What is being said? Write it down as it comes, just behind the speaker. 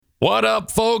What up,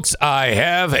 folks? I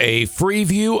have a free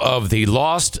view of the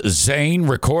Lost Zane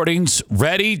recordings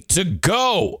ready to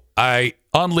go. I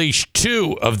unleashed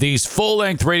 2 of these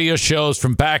full-length radio shows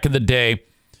from back in the day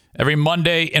every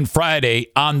Monday and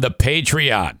Friday on the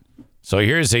Patreon. So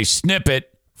here's a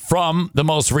snippet from the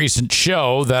most recent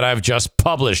show that I've just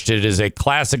published. It is a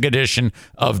classic edition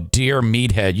of Dear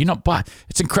Meathead. You know, but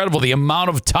it's incredible the amount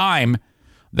of time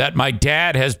that my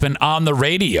dad has been on the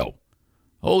radio.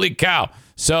 Holy cow.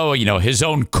 So, you know, his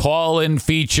own call-in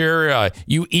feature,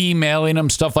 you emailing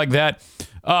him, stuff like that.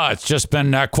 It's just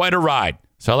been quite a ride.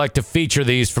 So I like to feature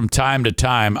these from time to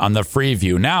time on the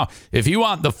FREEview. Now, if you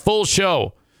want the full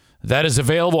show that is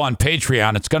available on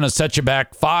Patreon, it's going to set you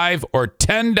back $5 or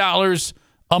 $10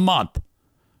 a month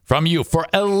from you for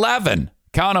 11,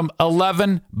 count them,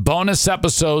 11 bonus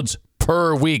episodes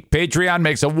per week. Patreon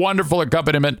makes a wonderful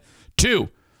accompaniment to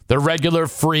the regular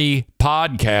free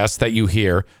podcast that you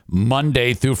hear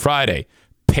Monday through Friday.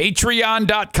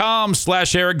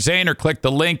 Patreon.com/Eric Zane, or click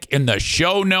the link in the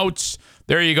show notes.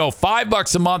 There you go.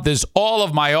 $5 a month is all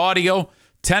of my audio.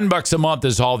 $10 a month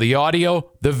is all the audio,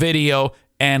 the video,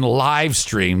 and live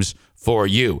streams for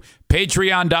you.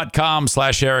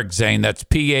 Patreon.com/Eric Zane. That's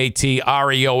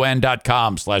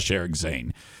Patreon.com/Eric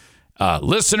Zane.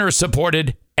 Listener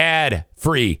supported, ad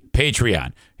free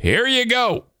Patreon. Here you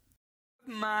go.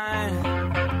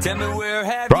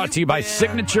 Brought to you by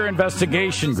Signature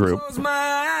Investigation Group.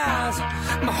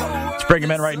 Let's bring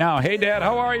him in right now. Hey, Dad,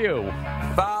 how are you?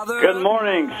 Good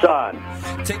morning, son.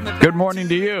 Good morning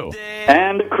to you.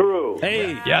 And the crew.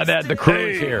 Hey. Yeah, Dad, the crew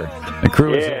is here. The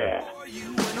crew is here.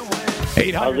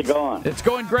 800. How's it going? It's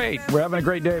going great. We're having a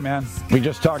great day, man. We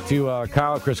just talked to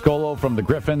Kyle Criscolo from the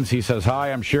Griffins. He says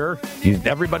hi, I'm sure.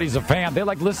 Everybody's a fan. They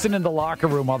like listening in the locker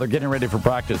room while they're getting ready for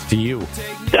practice to you.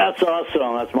 That's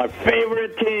awesome. That's my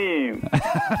favorite team.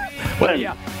 Well,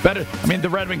 yeah, better. I mean, the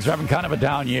Red Wings are having kind of a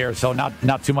down year, so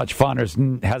not too much fun. There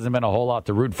hasn't been a whole lot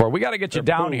to root for. We got to get you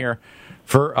down here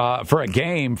for a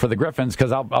game for the Griffins,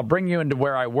 because I'll bring you into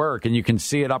where I work, and you can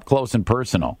see it up close and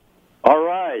personal. All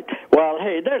right. Well,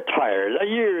 hey, they're tired. A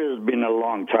year has been a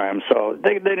long time, so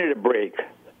they need a break.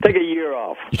 Take a year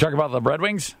off. You talking about the Red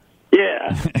Wings?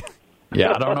 Yeah.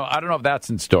 Yeah, I don't know if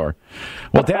that's in store.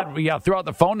 Well, Dad, we threw out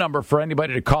the phone number for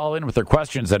anybody to call in with their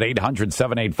questions at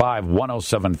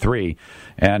 800-785-1073.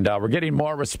 And we're getting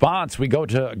more response. We go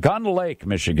to Gun Lake,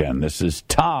 Michigan. This is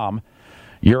Tom.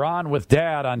 You're on with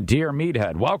Dad on Dear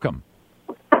Meathead. Welcome.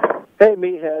 Hey,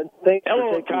 Meathead. Thanks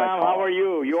Hello, for taking Tom. my call. How are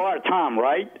you? You are Tom,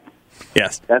 right?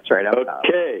 Yes. That's right.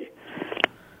 Okay.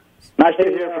 Nice to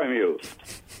hear from you.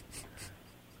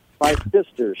 My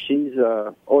sister, she's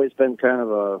always been kind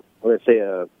of a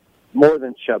more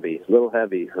than chubby, a little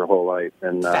heavy her whole life.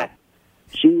 And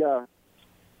she, has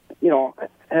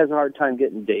a hard time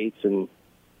getting dates. And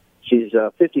she's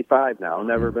 55 now,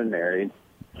 never been married.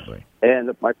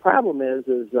 And my problem is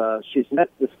she's met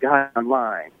this guy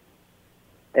online.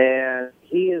 And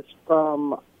he is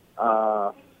from...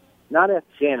 not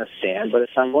Afghanistan, but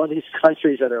it's on one of these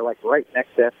countries that are like right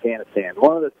next to Afghanistan.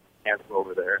 One of the camps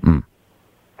over there. Mm.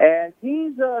 And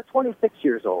he's 26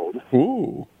 years old.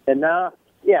 Ooh. And now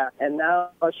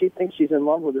she thinks she's in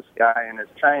love with this guy and is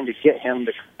trying to get him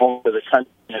to come home to the country,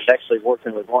 and is actually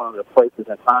working with one of the places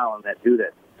in Holland that do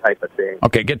that type of thing.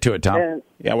 Okay, get to it, Tom. And,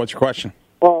 yeah, what's your question?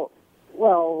 Well,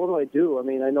 what do I do? I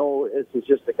mean, I know this is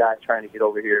just a guy trying to get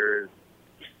over here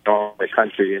the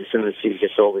country, and as soon as she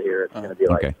gets over here, it's going to be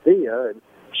like, see ya. And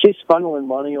she's funneling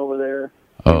money over there.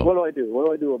 Oh. What do I do? What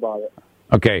do I do about it?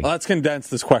 Okay. Well, let's condense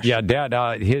this question. Yeah, Dad,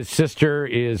 his sister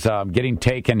is getting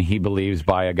taken, he believes,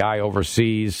 by a guy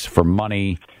overseas for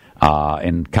money,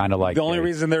 and kind of like... The only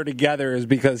reason they're together is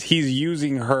because he's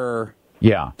using her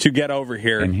to get over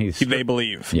here, and they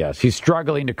believe. Yes, he's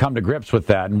struggling to come to grips with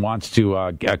that and wants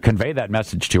to convey that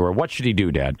message to her. What should he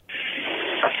do, Dad?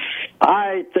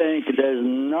 I think there's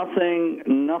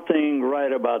nothing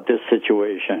right about this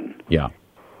situation. Yeah.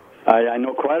 I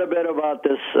know quite a bit about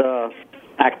this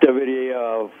activity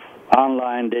of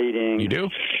online dating. You do?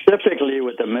 Specifically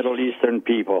with the Middle Eastern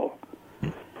people.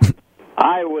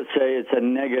 I would say it's a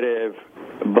negative,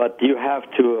 but you have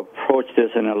to approach this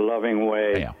in a loving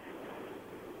way. Yeah.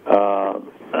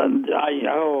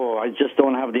 I just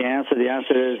don't have the answer. The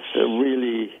answer is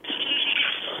really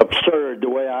absurd, the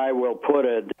way I will put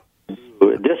it.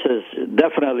 This is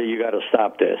definitely, you got to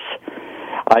stop this.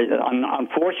 I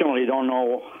unfortunately don't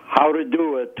know how to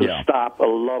do it to stop a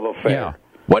love affair. Yeah.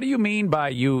 What do you mean by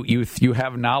you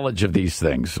have knowledge of these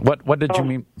things? What did you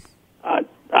mean?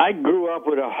 I grew up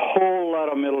with a whole lot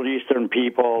of Middle Eastern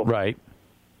people. Right.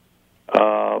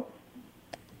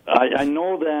 I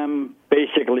know them.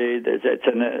 Basically,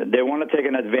 they want to take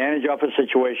an advantage of a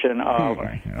situation of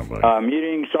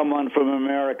meeting someone from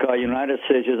America. United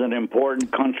States is an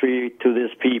important country to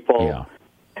these people. Yeah.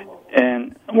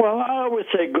 And, well, I would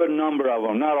say a good number of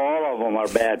them. Not all of them are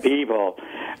bad people,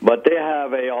 but they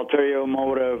have a ulterior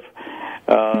motive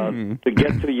to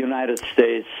get to the United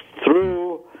States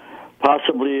through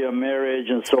possibly a marriage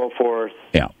and so forth.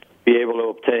 Yeah. Be able to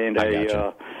obtain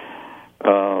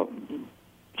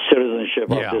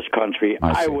citizenship of this country.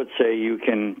 I would say you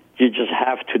just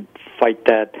have to fight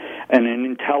that in an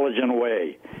intelligent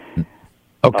way.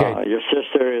 Okay. Your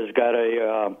sister has got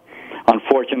a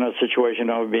unfortunate situation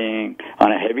of being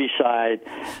on a heavy side,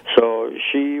 so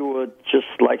she would just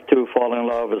like to fall in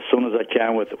love as soon as I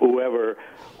can with whoever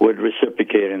would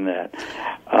reciprocate in that.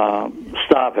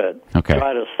 Stop it. Okay.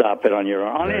 Try to stop it on your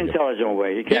own. On an intelligent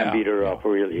way. You can't beat her up,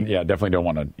 really. Yeah, definitely don't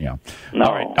want to, No.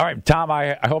 All right, Tom,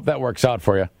 I hope that works out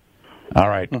for you. All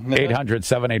right,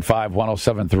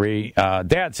 800-785-1073.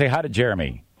 Dad, say hi to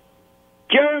Jeremy.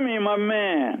 Jeremy, my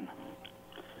man.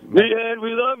 Meathead,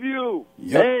 we love you.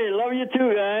 Yep. Hey, love you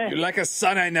too, guy. You're like a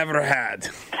son I never had.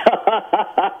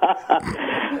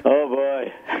 Oh,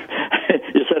 boy.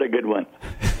 You said a good one.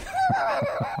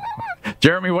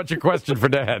 Jeremy, what's your question for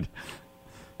Dad?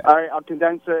 All right, I'll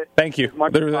condense it. Thank you.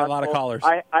 There's a lot of callers.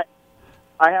 I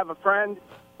have a friend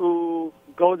who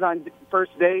goes on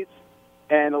first dates,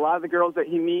 and a lot of the girls that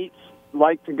he meets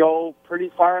like to go pretty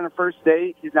far on a first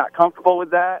date. He's not comfortable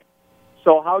with that.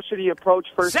 So how should he approach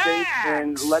first dates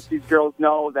and let these girls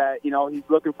know that, he's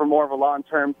looking for more of a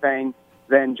long-term thing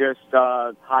than just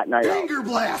a hot night out? Finger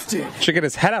blasted. Should get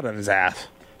his head out of his ass.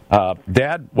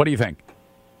 Dad, what do you think?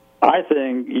 I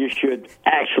think you should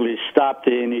actually stop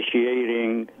the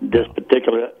initiating this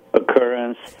particular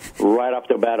occurrence right off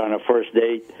the bat on a first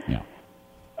date. Yeah.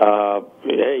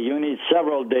 Hey, you need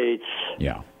several dates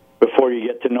before you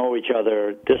get to know each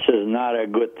other. This is not a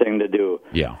good thing to do.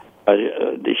 Yeah.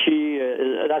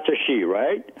 That's a she,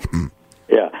 right?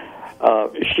 Yeah.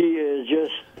 She is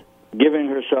just giving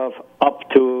herself up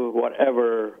to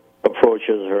whatever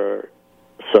approaches her.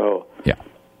 So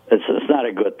it's not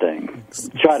a good thing.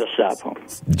 Try to stop him.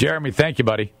 Jeremy, thank you,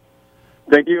 buddy.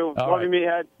 Thank you. Love you,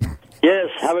 Meathead. Yes,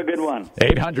 have a good one.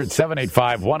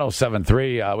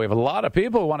 800-785-1073. We have a lot of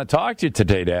people who want to talk to you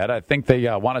today, Dad. I think they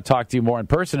want to talk to you more in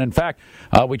person. In fact,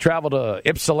 we traveled to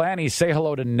Ypsilanti. Say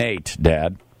hello to Nate,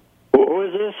 Dad. Who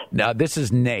is this? This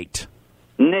is Nate.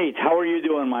 Nate, how are you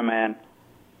doing, my man?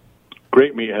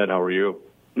 Great, Meathead. How are you?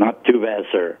 Not too bad,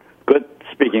 sir. Good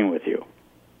speaking with you.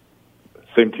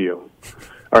 Same to you.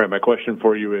 All right, my question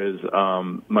for you is,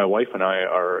 my wife and I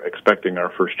are expecting our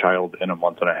first child in a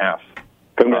month and a half.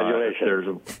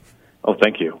 Congratulations.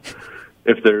 Thank you.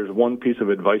 If there's one piece of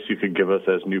advice you could give us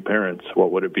as new parents,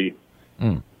 what would it be?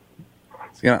 Is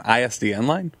he on an ISDN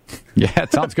line? Yeah,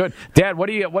 it sounds good. Dad, what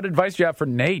advice do you have for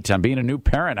Nate on being a new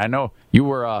parent? I know you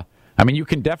were, you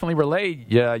can definitely relate.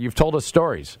 Yeah, you've told us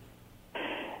stories.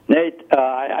 Nate,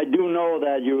 I do know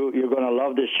that you're going to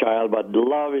love this child, but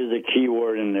love is the key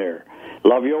word in there.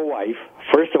 Love your wife.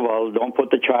 First of all, don't put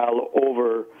the child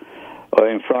over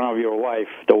in front of your wife.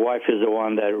 The wife is the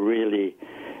one that really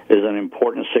is an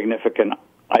important, significant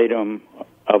item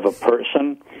of a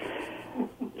person.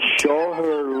 Show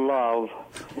her love.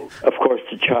 Of course,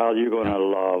 the child you're going to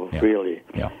love, really.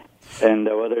 Yeah. And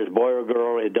whether it's boy or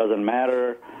girl, it doesn't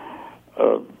matter.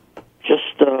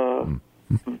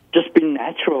 Just be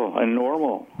natural and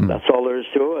normal. That's all there is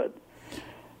to it.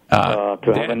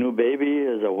 To have a new baby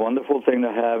is a wonderful thing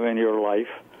to have in your life.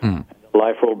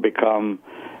 Life will become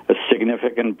a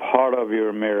significant part of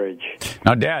your marriage.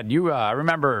 Now, Dad, I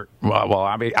remember,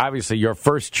 obviously your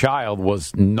first child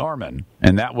was Norman,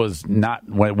 and that was not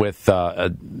with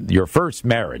your first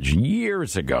marriage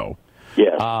years ago.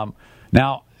 Yes.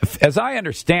 Now, as I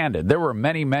understand it, there were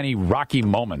many, many rocky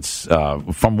moments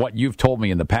from what you've told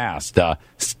me in the past.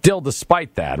 Still,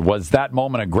 despite that, was that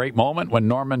moment a great moment when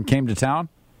Norman came to town?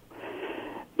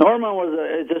 Norman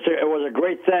it was a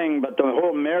great thing, but the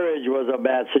whole marriage was a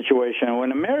bad situation.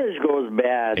 When a marriage goes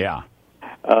bad, the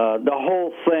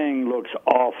whole thing looks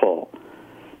awful.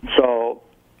 So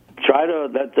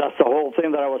that's the whole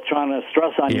thing that I was trying to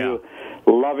stress on you,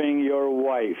 loving your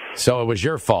wife. So it was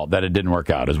your fault that it didn't work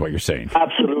out, is what you're saying?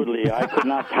 Absolutely. I could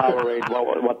not tolerate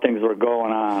what things were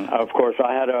going on. Of course,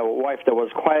 I had a wife that was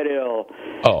quite ill,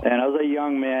 and as a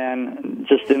young man,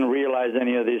 just didn't realize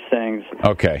any of these things.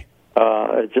 Okay.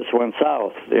 It just went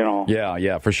south,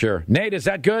 Yeah, for sure. Nate, is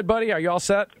that good, buddy? Are you all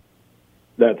set?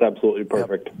 That's absolutely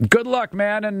perfect. Good luck,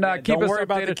 man, and keep us updated. Don't worry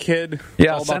about the kid.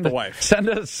 Yeah, it's all about the wife.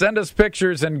 Send us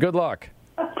pictures and good luck.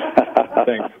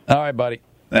 Thanks. All right, buddy.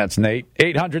 That's Nate.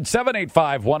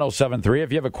 800-785-1073.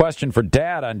 If you have a question for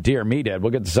Dad on Dear Meathead,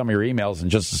 we'll get to some of your emails in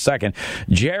just a second.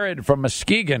 Jared from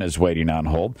Muskegon is waiting on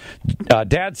hold.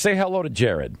 Dad, say hello to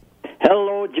Jared.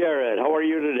 Hello, Jared. How are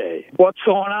you today? What's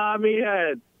going on,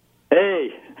 Meathead?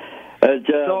 Hey,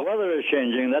 weather is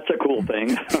changing. That's a cool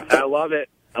thing. I love it.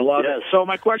 I love it. So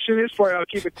my question is for you. I'll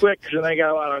keep it quick because I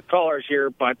got a lot of callers here.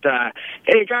 But hey,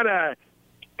 I got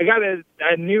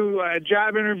a new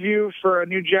job interview for a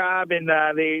new job, and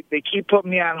they keep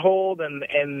putting me on hold,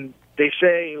 and they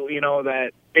say,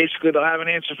 that basically they'll have an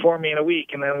answer for me in a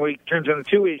week, and then a week turns into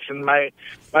 2 weeks, and my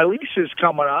lease is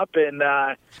coming up, and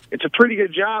it's a pretty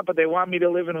good job, but they want me to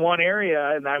live in one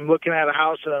area, and I'm looking at a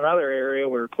house in another area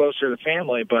where we're closer to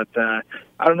family, but I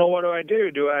don't know, what do I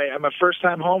do? I'm a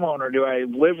first-time homeowner. Do I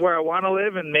live where I want to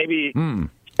live and maybe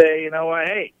say,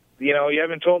 hey, you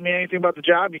haven't told me anything about the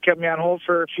job. You kept me on hold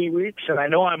for a few weeks, and I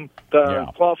know I'm the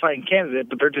qualifying candidate,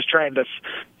 but they're just trying to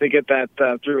get that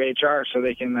through HR so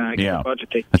they can get the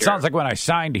budget taken care of. It sounds like when I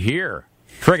signed here.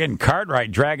 Friggin'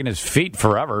 Cartwright dragging his feet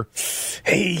forever.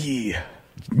 Hey.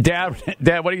 Dad,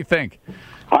 what do you think?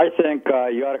 I think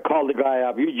you ought to call the guy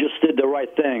up. You just did the right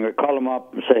thing. Or call him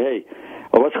up and say, hey,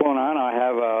 what's going on? I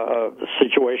have a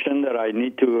situation that I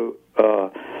need to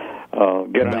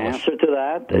get an answer to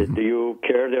that. Mm-hmm. Do you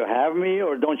care to have me,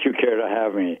 or don't you care to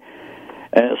have me?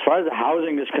 And as far as the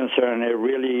housing is concerned, it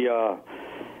really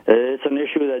it's an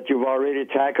issue that you've already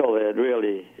tackled. It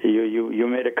really, you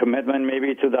made a commitment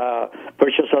maybe to the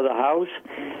purchase of the house.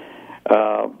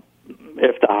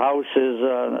 If the house is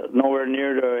nowhere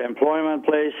near the employment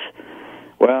place,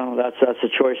 well, that's a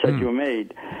choice that you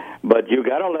made. But you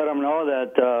got to let them know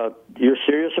that you're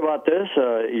serious about this.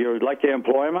 You like the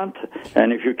employment,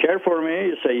 and if you care for me,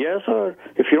 you say yes. Or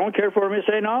if you don't care for me,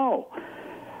 say no.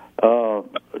 All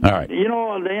right.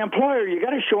 The employer, you got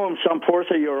to show them some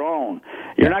force of your own.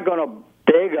 You're not going to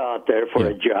beg out there for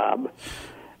a job.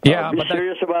 Be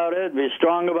serious about it, be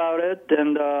strong about it,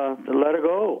 and let it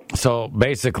go. So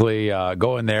basically,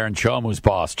 go in there and show them who's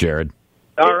boss, Jared.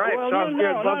 All right, sounds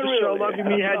good. Love the show. Love you,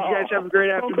 Meathead. You guys have a great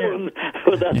afternoon.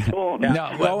 Go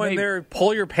in there,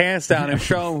 pull your pants down, and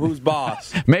show them who's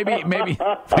boss. maybe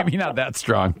not that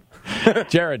strong.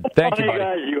 Jared, thank you, buddy.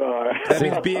 Guys you are. That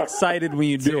means be excited when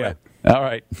you do it. All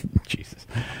right. Jesus.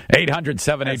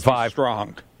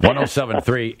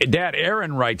 800-785-1073. Dad,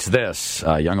 Aaron writes this.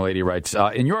 Young lady writes,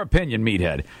 in your opinion,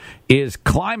 Meathead, is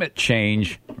climate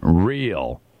change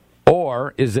real?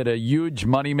 Or is it a huge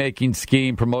money-making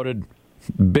scheme promoted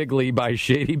bigly by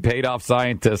shady paid-off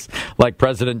scientists like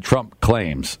President Trump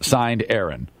claims? Signed,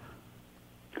 Aaron.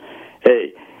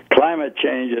 Hey, climate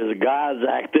change is God's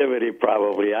activity,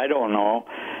 probably. I don't know.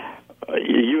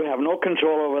 You have no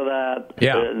control over that.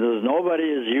 Yeah. Nobody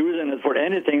is using it for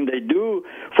anything. They do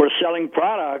for selling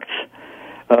products.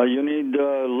 You need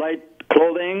light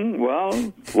clothing. Well,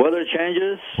 weather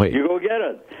changes. You go get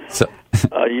it. So,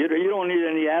 you don't need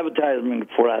any advertisement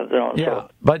for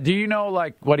that. But do you know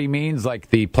what he means?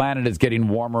 Like the planet is getting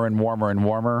warmer and warmer and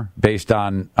warmer based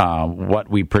on what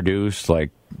we produce, like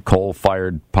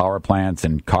coal-fired power plants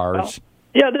and cars.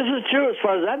 Yeah, this is true as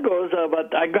far as that goes,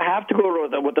 but I have to go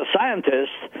with the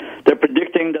scientists. They're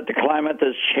predicting that the climate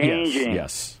is changing.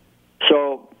 Yes.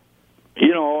 So,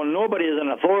 nobody is an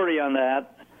authority on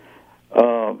that.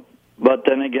 But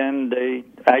then again, they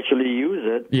actually use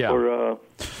it for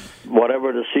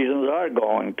whatever the seasons are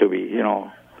going to be,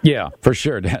 Yeah, for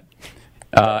sure.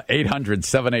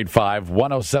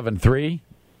 800-785-1073.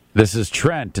 This is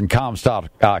Trent in Comstock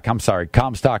Park.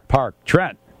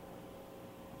 Trent.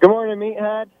 Good morning,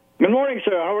 Meathead. Good morning,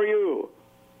 sir. How are you?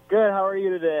 Good. How are you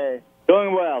today?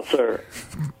 Doing well, sir.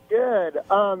 Good.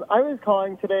 I was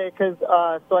calling today because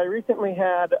so I recently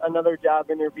had another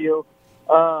job interview,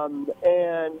 and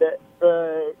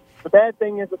the bad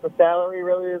thing is that the salary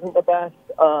really isn't the best,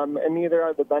 and neither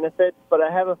are the benefits. But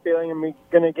I have a feeling I'm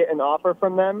going to get an offer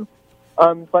from them.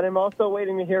 But I'm also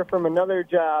waiting to hear from another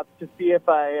job to see if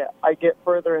I get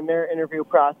further in their interview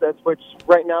process, which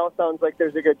right now sounds like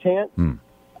there's a good chance.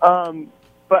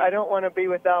 But I don't want to be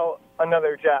without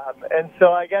another job. And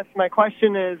so I guess my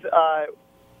question is,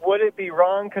 would it be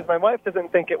wrong, because my wife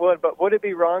doesn't think it would, but would it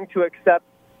be wrong to accept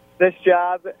this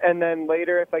job and then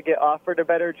later, if I get offered a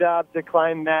better job,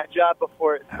 decline that job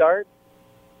before it starts?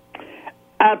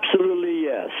 Absolutely,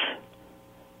 yes.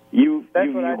 You've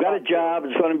got a job,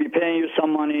 it's going to be paying you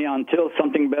some money until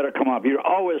something better come up. You're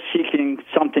always seeking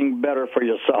something better for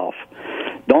yourself.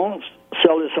 Don't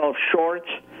sell yourself short.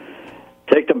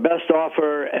 Take the best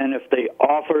offer, and if the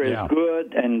offer is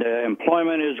good and the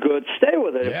employment is good, stay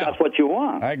with it if that's what you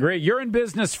want. I agree. You're in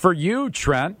business for you,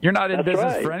 Trent. You're not in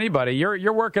business for anybody.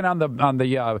 You're working on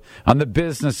the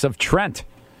business of Trent.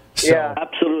 So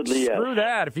absolutely, yes. Screw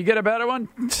that. If you get a better one,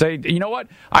 say, you know what?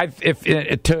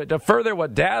 To further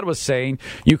what Dad was saying,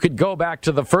 you could go back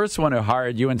to the first one who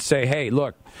hired you and say, hey,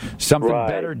 look, something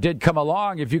better did come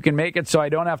along. If you can make it so I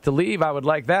don't have to leave, I would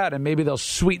like that. And maybe they'll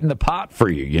sweeten the pot for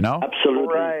you, you know?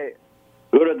 Absolutely. Right.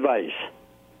 Good advice.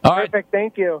 All right. Perfect.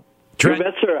 Thank you. You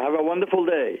bet, sir. Have a wonderful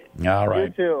day. All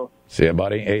right. You too. See you,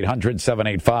 buddy.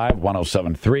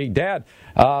 800-785-1073. Dad,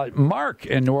 Mark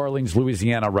in New Orleans,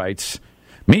 Louisiana writes,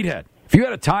 Meathead, if you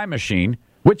had a time machine,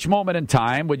 which moment in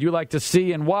time would you like to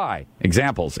see and why?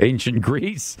 Examples, ancient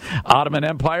Greece, Ottoman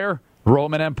Empire,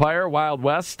 Roman Empire, Wild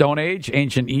West, Stone Age,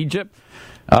 ancient Egypt.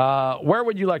 Where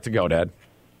would you like to go, Dad?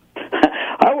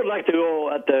 I would like to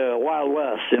go at the Wild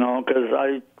West, because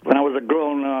when I was a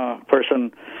grown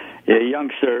person, a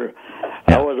youngster,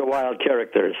 I was a wild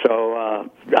character. So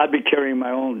I'd be carrying my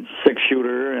own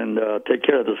six-shooter and take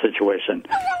care of the situation.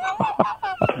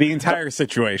 The entire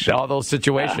situation. All those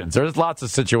situations. There's lots of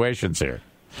situations here.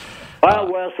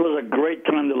 Wild West was a great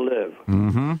time to live.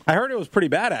 Mm-hmm. I heard it was pretty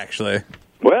bad, actually.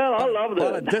 Well, I loved it. A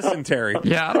lot of dysentery.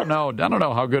 Yeah, I don't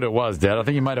know how good it was, Dad. I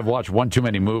think you might have watched one too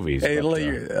many movies. Hey,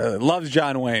 loves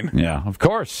John Wayne. Yeah, of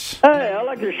course. Hey, I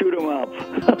like to shoot him up.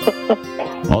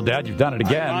 Well, Dad, you've done it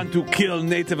again. I want to kill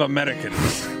Native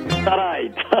Americans. All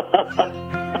right.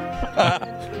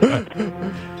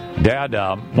 Dad,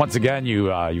 once again,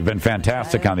 you've been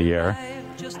fantastic on the air.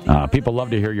 People love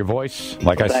to hear your voice.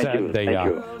 Like I said,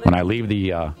 when I leave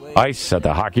the ice at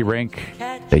the hockey rink,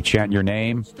 they chant your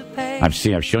name. I've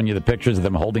shown you the pictures of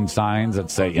them holding signs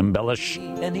that say "embellish"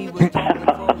 and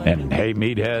 "Hey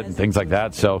Meathead" and things like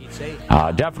that. So,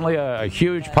 definitely a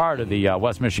huge part of the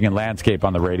West Michigan landscape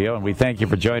on the radio. And we thank you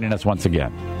for joining us once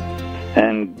again.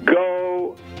 And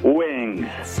go Wings!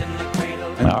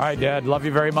 All right, Dad. Love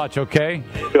you very much. Okay.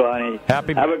 Thank you, honey. Have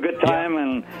a good time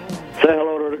and say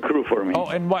hello to the crew for me. Oh,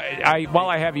 and while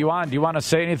I have you on, do you want to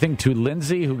say anything to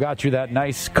Lindsay, who got you that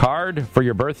nice card for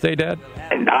your birthday, Dad?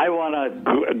 And I want to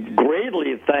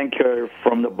greatly thank her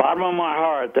from the bottom of my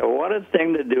heart. What a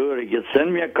thing to do to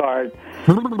send me a card.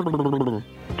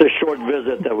 The short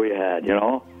visit that we had,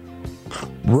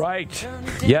 Right.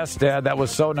 Yes, Dad, that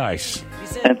was so nice.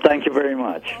 And thank you very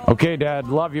much. Okay, Dad,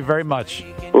 love you very much.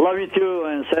 Love you too,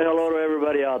 and say hello to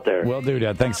everybody out there. Will do,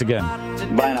 Dad. Thanks again.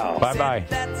 Bye now. Bye-bye.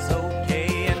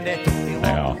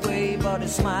 Yeah. Is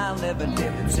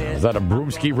that a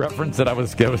Broomski reference that I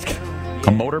was a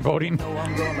motorboating?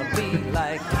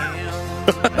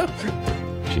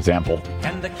 She's ample.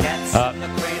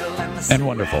 And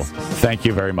wonderful. Thank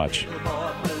you very much.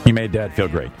 You made Dad feel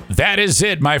great. That is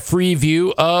it, my free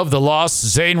view of the Lost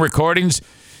Zane recordings.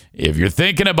 If you're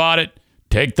thinking about it,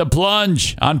 take the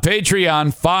plunge on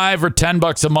Patreon, $5 or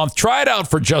 $10 a month. Try it out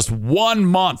for just 1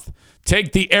 month.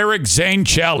 Take the Eric Zane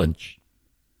challenge.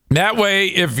 That way,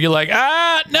 if you're like, no,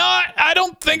 I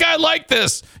don't think I like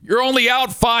this, you're only out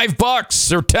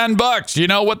 $5 or $10. You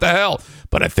know, what the hell?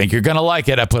 But I think you're going to like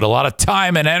it. I put a lot of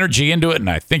time and energy into it, and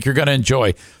I think you're going to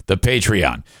enjoy the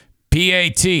Patreon.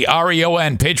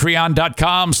 Patreon,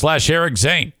 patreon.com/Eric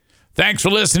Zane. Thanks for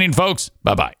listening, folks.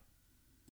 Bye-bye.